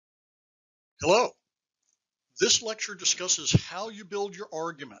Hello. This lecture discusses how you build your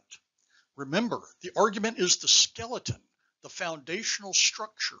argument. Remember, the argument is the skeleton, the foundational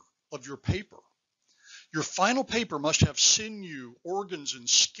structure of your paper. Your final paper must have sinew, organs, and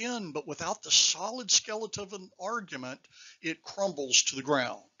skin, but without the solid skeleton of an argument, it crumbles to the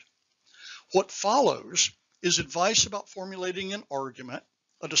ground. What follows is advice about formulating an argument,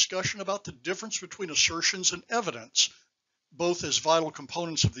 a discussion about the difference between assertions and evidence, both as vital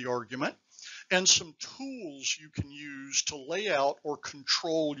components of the argument, and some tools you can use to lay out or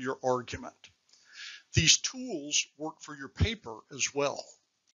control your argument. These tools work for your paper as well.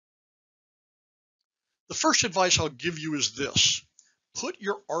 The first advice I'll give you is this. Put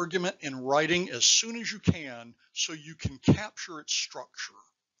your argument in writing as soon as you can so you can capture its structure.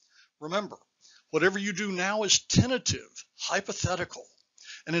 Remember, whatever you do now is tentative, hypothetical,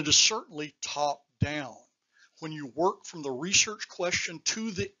 and it is certainly top-down. When you work from the research question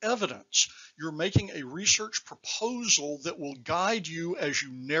to the evidence, you're making a research proposal that will guide you as you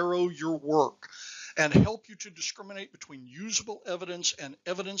narrow your work and help you to discriminate between usable evidence and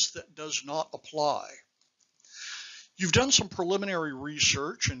evidence that does not apply. You've done some preliminary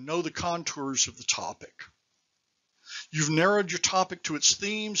research and know the contours of the topic. You've narrowed your topic to its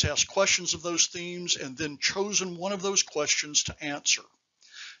themes, asked questions of those themes, and then chosen one of those questions to answer.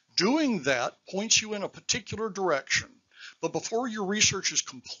 Doing that points you in a particular direction, but before your research is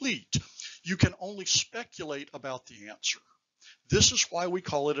complete, you can only speculate about the answer. This is why we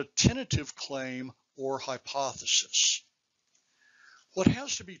call it a tentative claim or hypothesis. What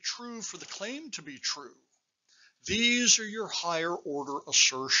has to be true for the claim to be true? These are your higher order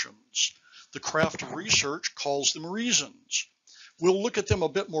assertions. The craft of research calls them reasons. We'll look at them a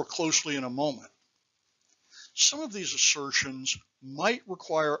bit more closely in a moment. Some of these assertions might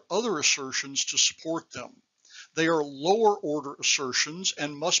require other assertions to support them. They are lower order assertions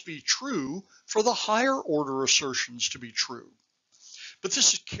and must be true for the higher order assertions to be true. But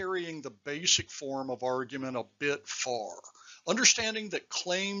this is carrying the basic form of argument a bit far. Understanding that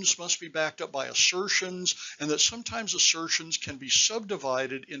claims must be backed up by assertions and that sometimes assertions can be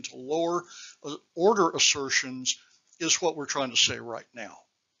subdivided into lower order assertions is what we're trying to say right now.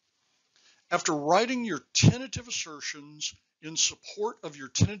 After writing your tentative assertions in support of your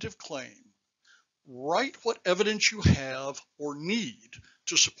tentative claim, write what evidence you have or need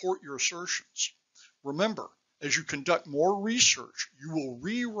to support your assertions. Remember, as you conduct more research, you will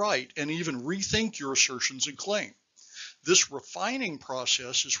rewrite and even rethink your assertions and claim. This refining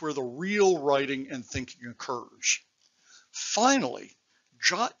process is where the real writing and thinking occurs. Finally,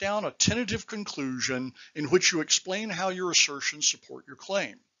 jot down a tentative conclusion in which you explain how your assertions support your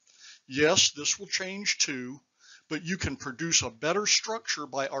claim. Yes, this will change too, but you can produce a better structure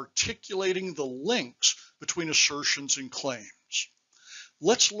by articulating the links between assertions and claims.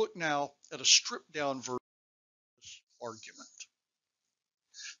 Let's look now at a stripped down version of this argument.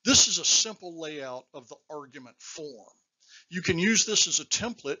 This is a simple layout of the argument form. You can use this as a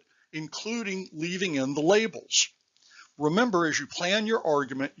template, including leaving in the labels. Remember, as you plan your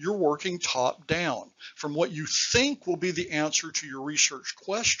argument, you're working top down, from what you think will be the answer to your research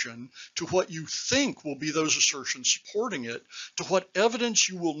question, to what you think will be those assertions supporting it, to what evidence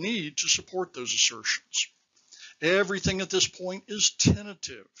you will need to support those assertions. Everything at this point is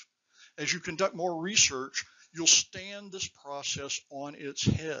tentative. As you conduct more research, you'll stand this process on its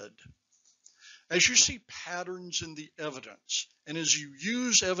head. As you see patterns in the evidence, and as you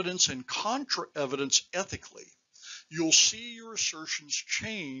use evidence and contra-evidence ethically, you'll see your assertions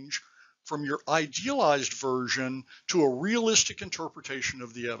change from your idealized version to a realistic interpretation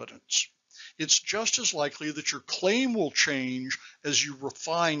of the evidence. It's just as likely that your claim will change as you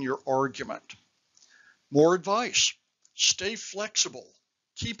refine your argument. More advice: stay flexible,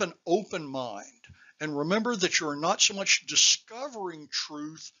 keep an open mind, and remember that you are not so much discovering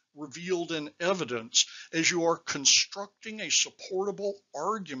truth revealed in evidence as you are constructing a supportable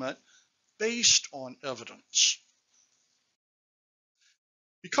argument based on evidence.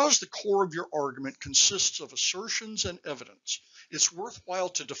 Because the core of your argument consists of assertions and evidence, it's worthwhile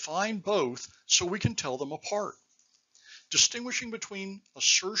to define both so we can tell them apart. Distinguishing between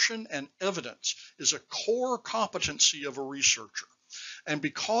assertion and evidence is a core competency of a researcher. And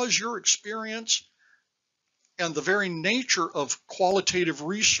because your experience and the very nature of qualitative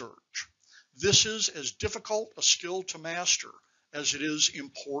research, this is as difficult a skill to master as it is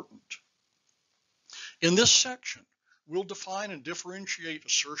important. In this section, we'll define and differentiate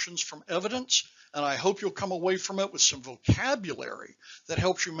assertions from evidence, and I hope you'll come away from it with some vocabulary that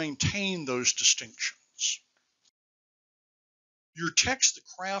helps you maintain those distinctions. Your text, The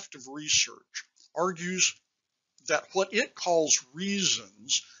Craft of Research, argues that what it calls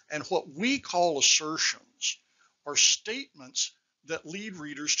reasons And what we call assertions are statements that lead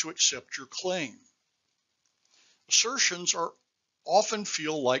readers to accept your claim. Assertions often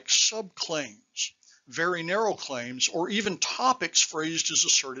feel like subclaims, very narrow claims, or even topics phrased as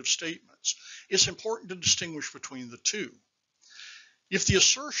assertive statements. It's important to distinguish between the two. If the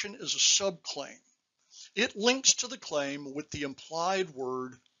assertion is a subclaim, it links to the claim with the implied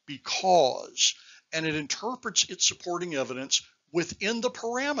word because, and it interprets its supporting evidence within the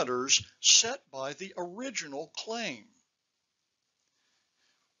parameters set by the original claim.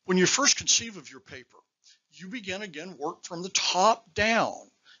 When you first conceive of your paper, you begin again work from the top down.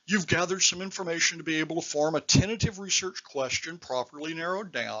 You've gathered some information to be able to form a tentative research question properly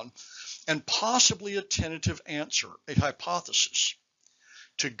narrowed down, and possibly a tentative answer, a hypothesis.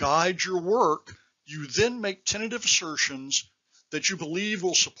 To guide your work, you then make tentative assertions that you believe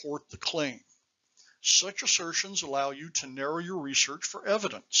will support the claim. Such assertions allow you to narrow your research for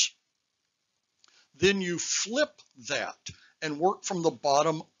evidence. Then you flip that and work from the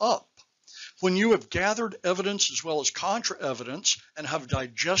bottom up. When you have gathered evidence as well as contra-evidence and have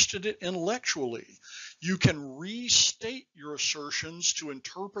digested it intellectually, you can restate your assertions to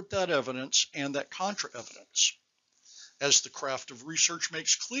interpret that evidence and that contra-evidence. As the craft of research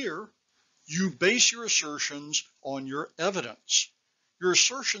makes clear, you base your assertions on your evidence. Your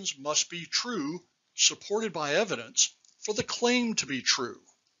assertions must be true, supported by evidence, for the claim to be true.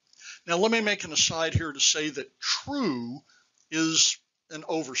 Now let me make an aside here to say that true is an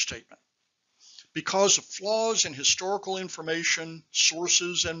overstatement. Because of flaws in historical information,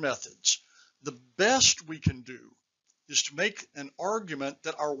 sources, and methods, the best we can do is to make an argument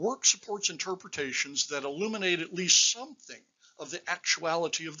that our work supports interpretations that illuminate at least something of the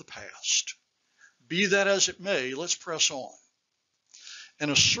actuality of the past. Be that as it may, let's press on. An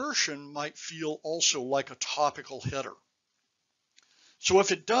assertion might feel also like a topical header. So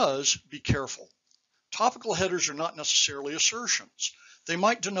if it does, be careful. Topical headers are not necessarily assertions. They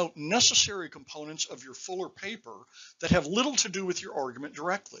might denote necessary components of your fuller paper that have little to do with your argument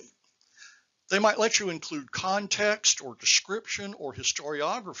directly. They might let you include context or description or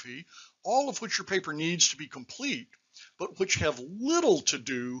historiography, all of which your paper needs to be complete, but which have little to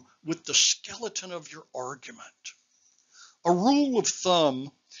do with the skeleton of your argument. A rule of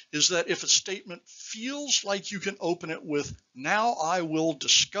thumb is that if a statement feels like you can open it with, "Now I will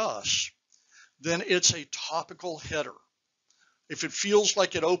discuss," then it's a topical header. If it feels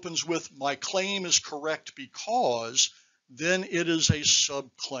like it opens with, "My claim is correct because," then it is a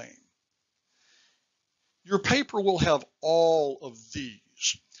subclaim. Your paper will have all of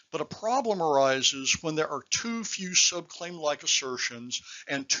these, but a problem arises when there are too few subclaim-like assertions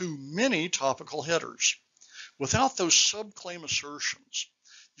and too many topical headers. Without those subclaim assertions,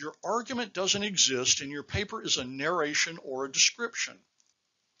 your argument doesn't exist and your paper is a narration or a description.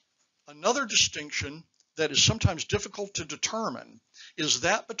 Another distinction that is sometimes difficult to determine is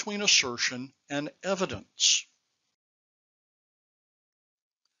that between assertion and evidence.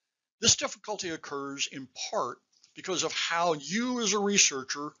 This difficulty occurs in part because of how you as a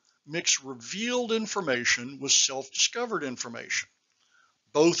researcher mix revealed information with self-discovered information.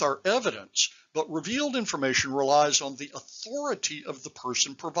 Both are evidence, but revealed information relies on the authority of the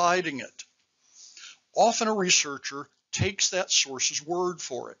person providing it. Often a researcher takes that source's word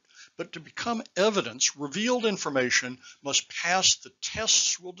for it, but to become evidence, revealed information must pass the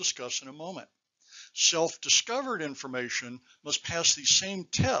tests we'll discuss in a moment. Self-discovered information must pass these same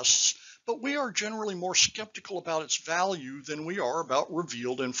tests, but we are generally more skeptical about its value than we are about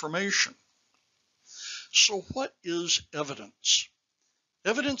revealed information. So what is evidence?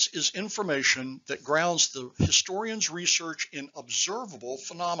 Evidence is information that grounds the historian's research in observable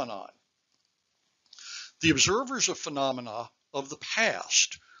phenomena. The observers of phenomena of the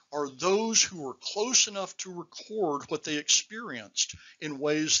past are those who were close enough to record what they experienced in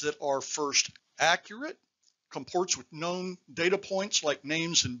ways that are first accurate, comports with known data points like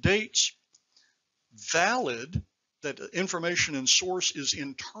names and dates, valid, that information and source is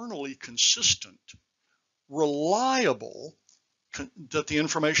internally consistent, reliable, that the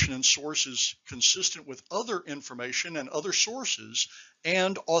information and source is consistent with other information and other sources,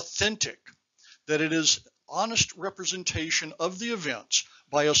 and authentic, that it is honest representation of the events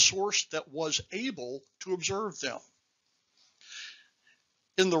by a source that was able to observe them.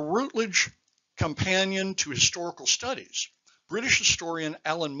 In the Routledge Companion to Historical Studies, British historian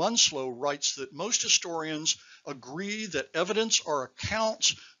Alan Munslow writes that most historians agree that evidence are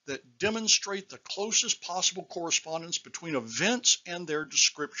accounts that demonstrate the closest possible correspondence between events and their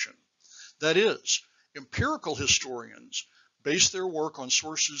description. That is, empirical historians base their work on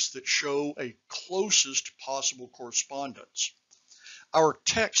sources that show a closest possible correspondence. Our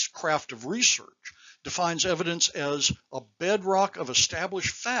text craft of research defines evidence as a bedrock of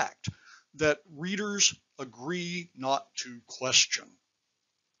established fact that readers agree not to question.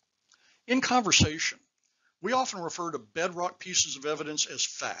 In conversation, we often refer to bedrock pieces of evidence as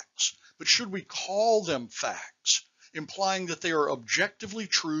facts, but should we call them facts, implying that they are objectively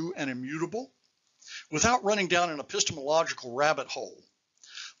true and immutable? Without running down an epistemological rabbit hole,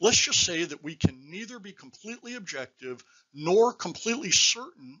 let's just say that we can neither be completely objective nor completely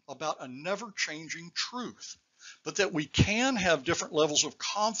certain about a never-changing truth, but that we can have different levels of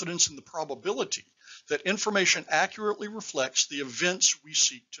confidence in the probability that information accurately reflects the events we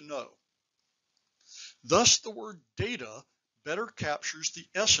seek to know. Thus, the word data better captures the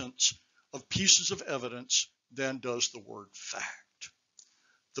essence of pieces of evidence than does the word fact.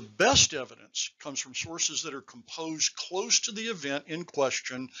 The best evidence comes from sources that are composed close to the event in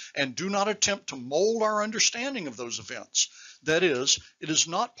question and do not attempt to mold our understanding of those events. That is, it is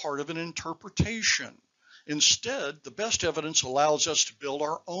not part of an interpretation. Instead, the best evidence allows us to build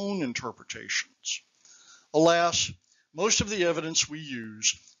our own interpretations. Alas, most of the evidence we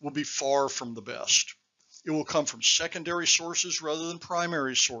use will be far from the best. It will come from secondary sources rather than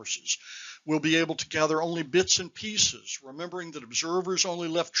primary sources. We'll be able to gather only bits and pieces, remembering that observers only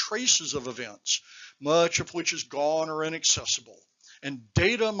left traces of events, much of which is gone or inaccessible, and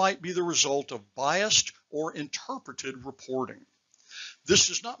data might be the result of biased or interpreted reporting. This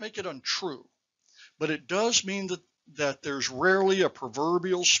does not make it untrue, but it does mean that there's rarely a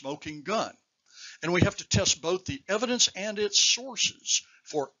proverbial smoking gun, and we have to test both the evidence and its sources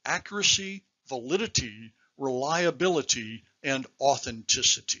for accuracy, validity, reliability, and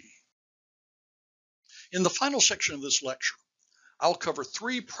authenticity. In the final section of this lecture, I'll cover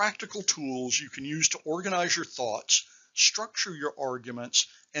 3 practical tools you can use to organize your thoughts, structure your arguments,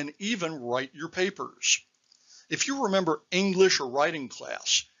 and even write your papers. If you remember English or writing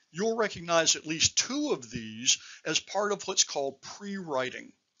class, you'll recognize at least 2 of these as part of what's called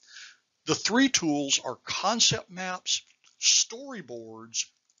pre-writing. The 3 tools are concept maps, storyboards,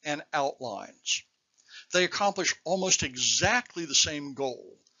 and outlines. They accomplish almost exactly the same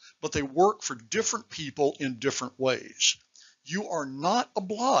goal, but they work for different people in different ways. You are not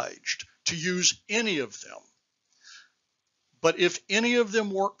obliged to use any of them, but if any of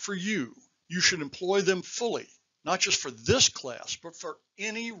them work for you, you should employ them fully, not just for this class, but for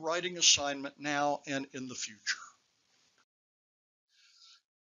any writing assignment now and in the future.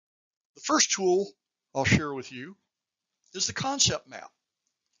 The first tool I'll share with you is the concept map,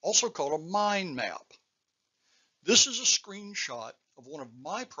 also called a mind map. This is a screenshot of one of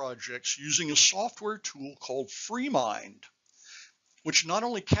my projects using a software tool called FreeMind, which not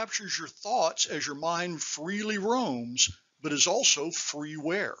only captures your thoughts as your mind freely roams, but is also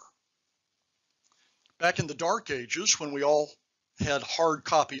freeware. Back in the dark ages, when we all had hard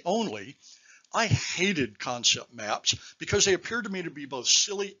copy only, I hated concept maps because they appeared to me to be both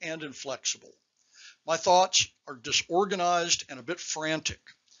silly and inflexible. My thoughts are disorganized and a bit frantic,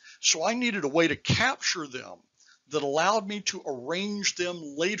 so I needed a way to capture them that allowed me to arrange them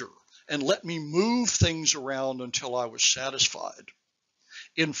later and let me move things around until I was satisfied.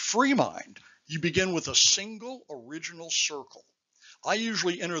 In FreeMind, you begin with a single original circle. I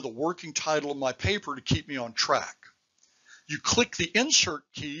usually enter the working title of my paper to keep me on track. You click the insert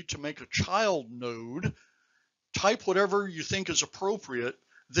key to make a child node, type whatever you think is appropriate,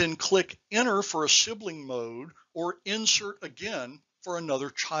 then click enter for a sibling mode or insert again for another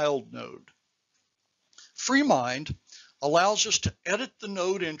child node. FreeMind allows us to edit the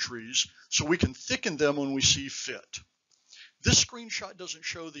node entries so we can thicken them when we see fit. This screenshot doesn't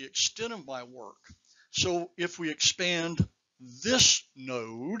show the extent of my work, so if we expand this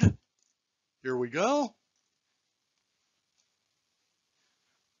node, here we go,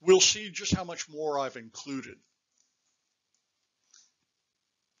 we'll see just how much more I've included.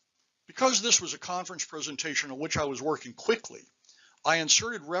 Because this was a conference presentation on which I was working quickly, I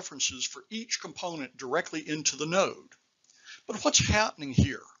inserted references for each component directly into the node. But what's happening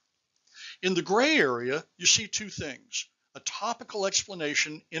here? In the gray area, you see 2 things: a topical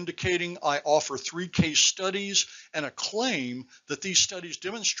explanation indicating I offer 3 case studies and a claim that these studies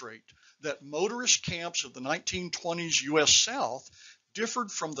demonstrate that motorist camps of the 1920s US South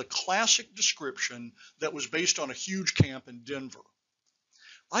differed from the classic description that was based on a huge camp in Denver.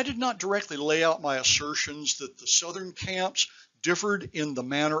 I did not directly lay out my assertions that the Southern camps differed in the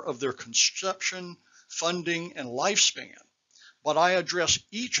manner of their conception, funding, and lifespan, but I address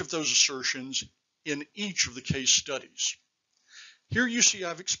each of those assertions in each of the case studies. Here you see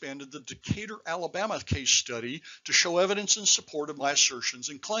I've expanded the Decatur, Alabama case study to show evidence in support of my assertions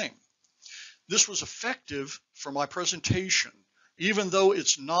and claim. This was effective for my presentation even though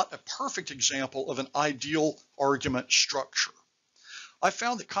it's not a perfect example of an ideal argument structure. I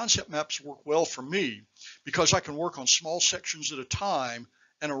found that concept maps work well for me because I can work on small sections at a time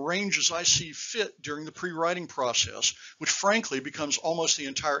and arrange as I see fit during the pre-writing process, which frankly becomes almost the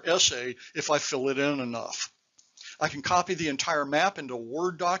entire essay if I fill it in enough. I can copy the entire map into a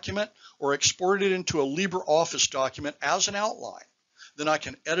Word document or export it into a LibreOffice document as an outline. Then I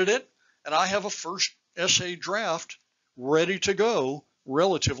can edit it, and I have a first essay draft ready to go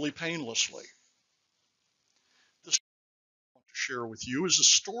relatively painlessly. This I want to share with you is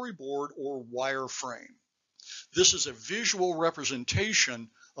a storyboard or wireframe. This is a visual representation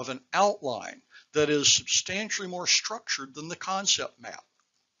of an outline that is substantially more structured than the concept map.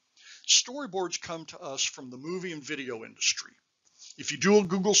 Storyboards come to us from the movie and video industry. If you do a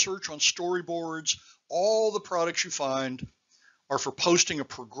Google search on storyboards, all the products you find are for posting a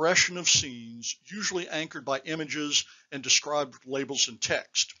progression of scenes, usually anchored by images and described with labels and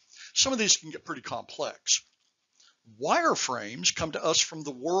text. Some of these can get pretty complex. Wireframes come to us from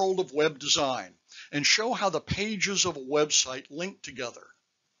the world of web design and show how the pages of a website link together.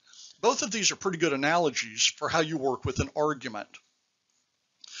 Both of these are pretty good analogies for how you work with an argument.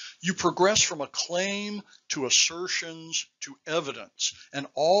 You progress from a claim to assertions to evidence, and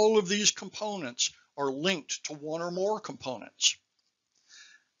all of these components are linked to one or more components.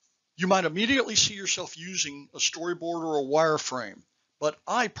 You might immediately see yourself using a storyboard or a wireframe, but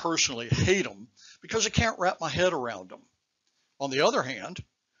I personally hate them because I can't wrap my head around them. On the other hand,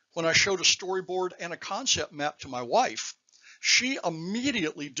 when I showed a storyboard and a concept map to my wife, she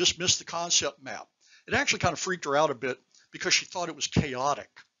immediately dismissed the concept map. It actually kind of freaked her out a bit because she thought it was chaotic.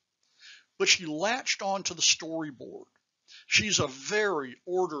 But she latched onto the storyboard. She's a very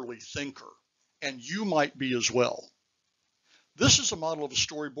orderly thinker, and you might be as well. This is a model of a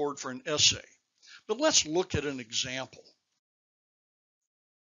storyboard for an essay, but let's look at an example.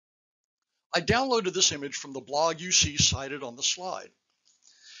 I downloaded this image from the blog you see cited on the slide.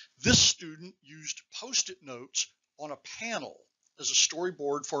 This student used Post-it notes on a panel as a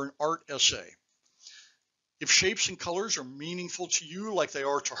storyboard for an art essay. If shapes and colors are meaningful to you like they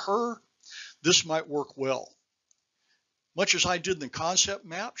are to her, this might work well. Much as I did in the concept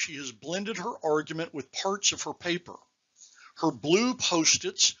map, she has blended her argument with parts of her paper. Her blue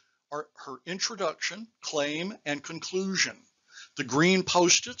Post-its are her introduction, claim, and conclusion. The green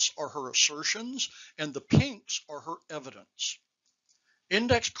Post-its are her assertions, and the pinks are her evidence.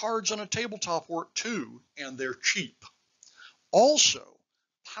 Index cards on a tabletop work too, and they're cheap. Also,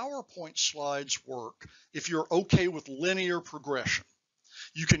 PowerPoint slides work if you're okay with linear progression.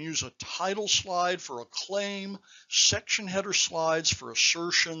 You can use a title slide for a claim, section header slides for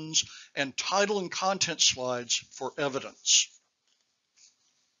assertions, and title and content slides for evidence.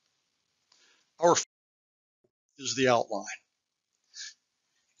 Our is the outline.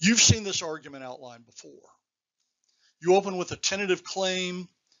 You've seen this argument outline before. You open with a tentative claim,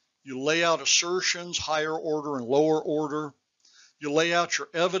 you lay out assertions, higher order and lower order, you lay out your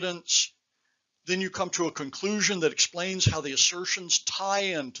evidence, then you come to a conclusion that explains how the assertions tie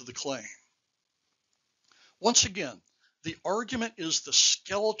into the claim. Once again, the argument is the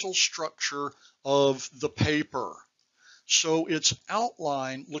skeletal structure of the paper. So its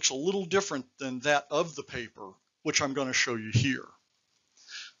outline looks a little different than that of the paper, which I'm going to show you here.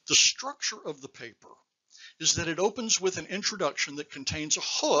 The structure of the paper is that it opens with an introduction that contains a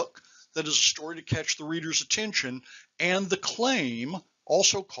hook that is a story to catch the reader's attention, and the claim,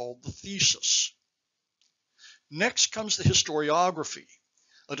 also called the thesis. Next comes the historiography,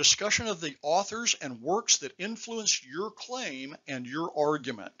 a discussion of the authors and works that influenced your claim and your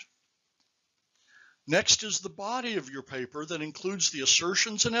argument. Next is the body of your paper that includes the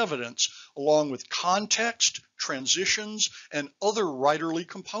assertions and evidence, along with context, transitions, and other writerly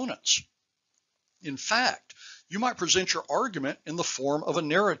components. In fact, you might present your argument in the form of a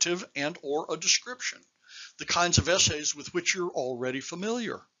narrative and/or a description, the kinds of essays with which you're already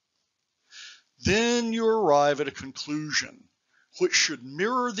familiar. Then you arrive at a conclusion, which should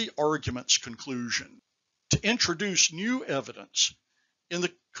mirror the argument's conclusion. To introduce new evidence in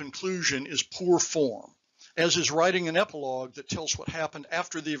the conclusion is poor form, as is writing an epilogue that tells what happened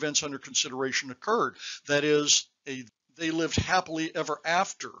after the events under consideration occurred. That is, a they lived happily ever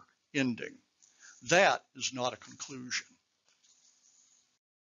after ending. That is not a conclusion.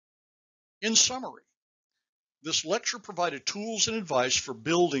 In summary, this lecture provided tools and advice for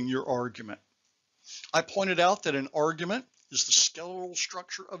building your argument. I pointed out that an argument is the skeletal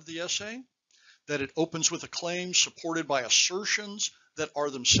structure of the essay, that it opens with a claim supported by assertions that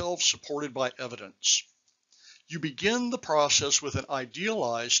are themselves supported by evidence. You begin the process with an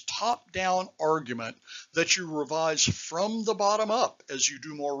idealized top-down argument that you revise from the bottom up as you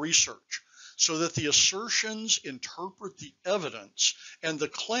do more research, so that the assertions interpret the evidence and the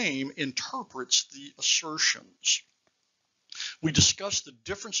claim interprets the assertions. We discussed the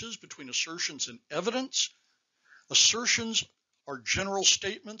differences between assertions and evidence. Assertions are general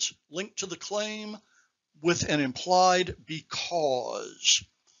statements linked to the claim with an implied because.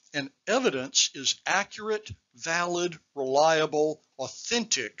 And evidence is accurate, valid, reliable,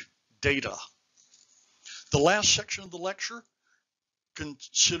 authentic data. The last section of the lecture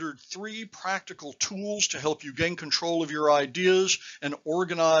considered 3 practical tools to help you gain control of your ideas and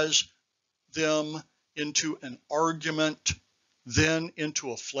organize them into an argument, then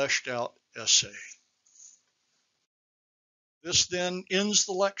into a fleshed out essay. This then ends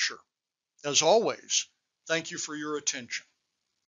the lecture. As always, thank you for your attention.